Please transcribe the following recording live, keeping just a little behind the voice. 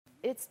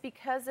It's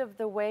because of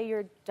the way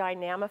you're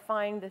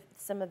dynamifying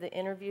some of the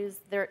interviews.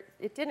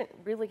 It didn't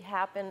really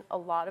happen a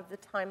lot of the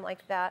time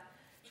like that.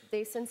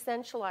 They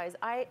sensationalize.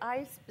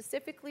 I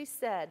specifically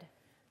said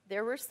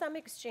there were some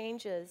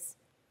exchanges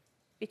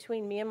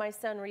between me and my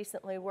son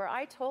recently where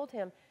I told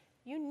him,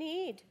 you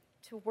need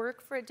to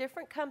work for a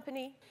different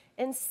company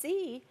and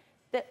see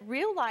that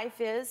real life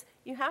is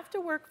you have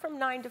to work from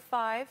 9 to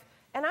 5,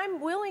 and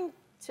I'm willing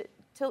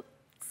to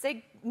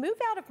say, move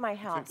out of my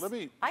house.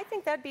 I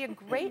think that'd be a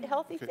great,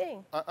 healthy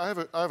thing. I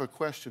have a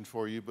question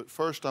for you, but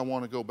first I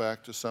want to go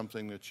back to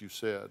something that you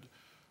said.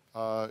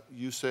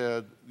 You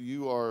said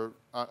you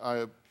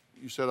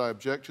said I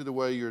object to the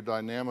way you're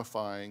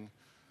dynamifying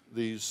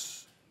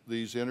these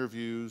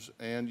interviews,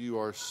 and you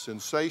are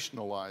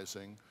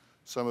sensationalizing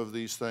some of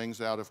these things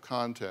out of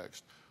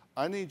context.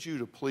 I need you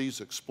to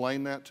please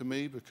explain that to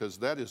me, because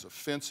that is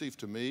offensive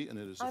to me and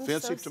it is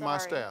offensive to my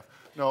staff.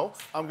 No,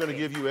 I'm going to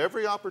give you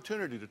every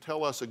opportunity to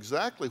tell us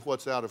exactly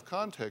what's out of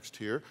context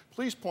here.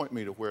 Please point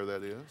me to where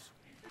that is.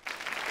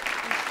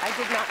 I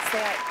did not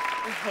say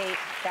I hate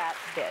that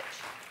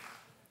bitch.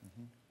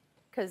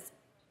 Because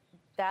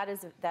that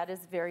is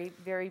very,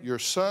 very Your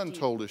son deep.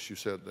 told us you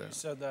said that. You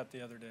said that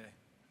the other day.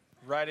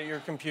 Right at your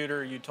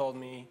computer, you told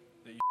me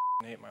that you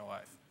hate my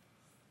wife.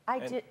 I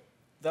did.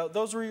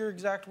 Those were your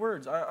exact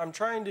words.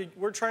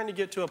 We're trying to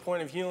get to a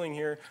point of healing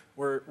here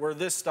where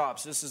this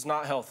stops. This is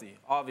not healthy.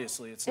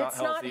 Obviously, it's not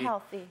healthy. It's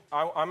not healthy.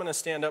 I'm going to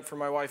stand up for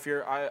my wife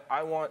here.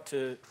 I want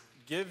to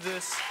give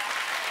this.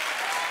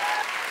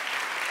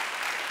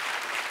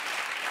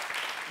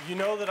 You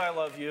know that I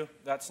love you.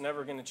 That's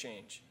never going to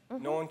change.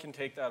 No one can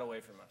take that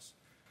away from us.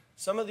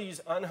 Some of these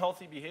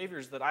unhealthy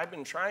behaviors that I've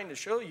been trying to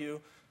show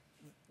you,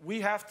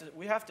 we have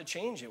to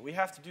change it. We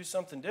have to do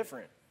something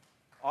different,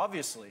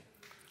 obviously.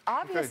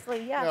 Obviously,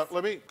 okay. yes. Now,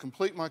 let me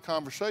complete my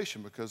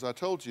conversation, because I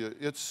told you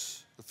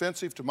it's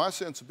offensive to my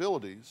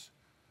sensibilities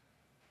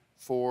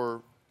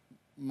for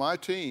my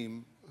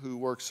team, who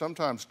works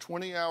sometimes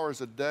 20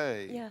 hours a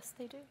day. Yes,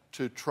 they do.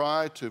 To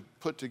try to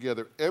put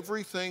together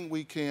everything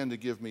we can to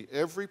give me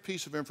every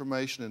piece of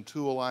information and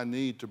tool I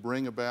need to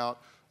bring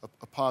about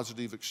a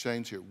positive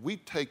exchange here. We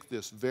take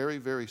this very,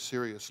 very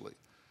seriously.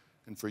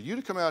 And for you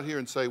to come out here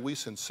and say we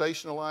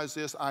sensationalize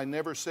this, I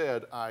never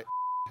said I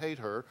hate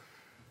her.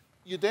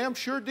 You damn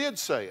sure did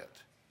say it.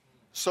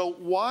 So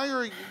why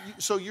are you,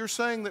 so you're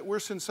saying that we're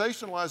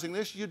sensationalizing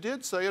this? You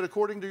did say it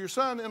according to your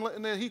son,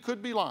 and that he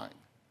could be lying.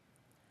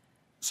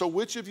 So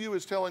which of you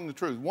is telling the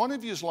truth? One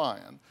of you is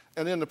lying,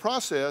 and in the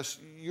process,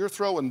 you're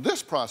throwing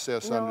this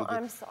process under the... No,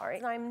 I'm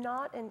sorry. I'm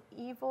not an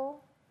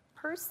evil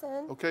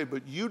person. Okay,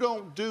 but you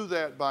don't do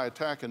that by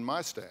attacking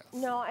my staff.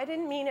 No, I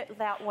didn't mean it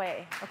that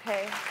way,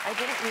 okay? I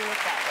didn't mean it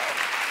that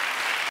way.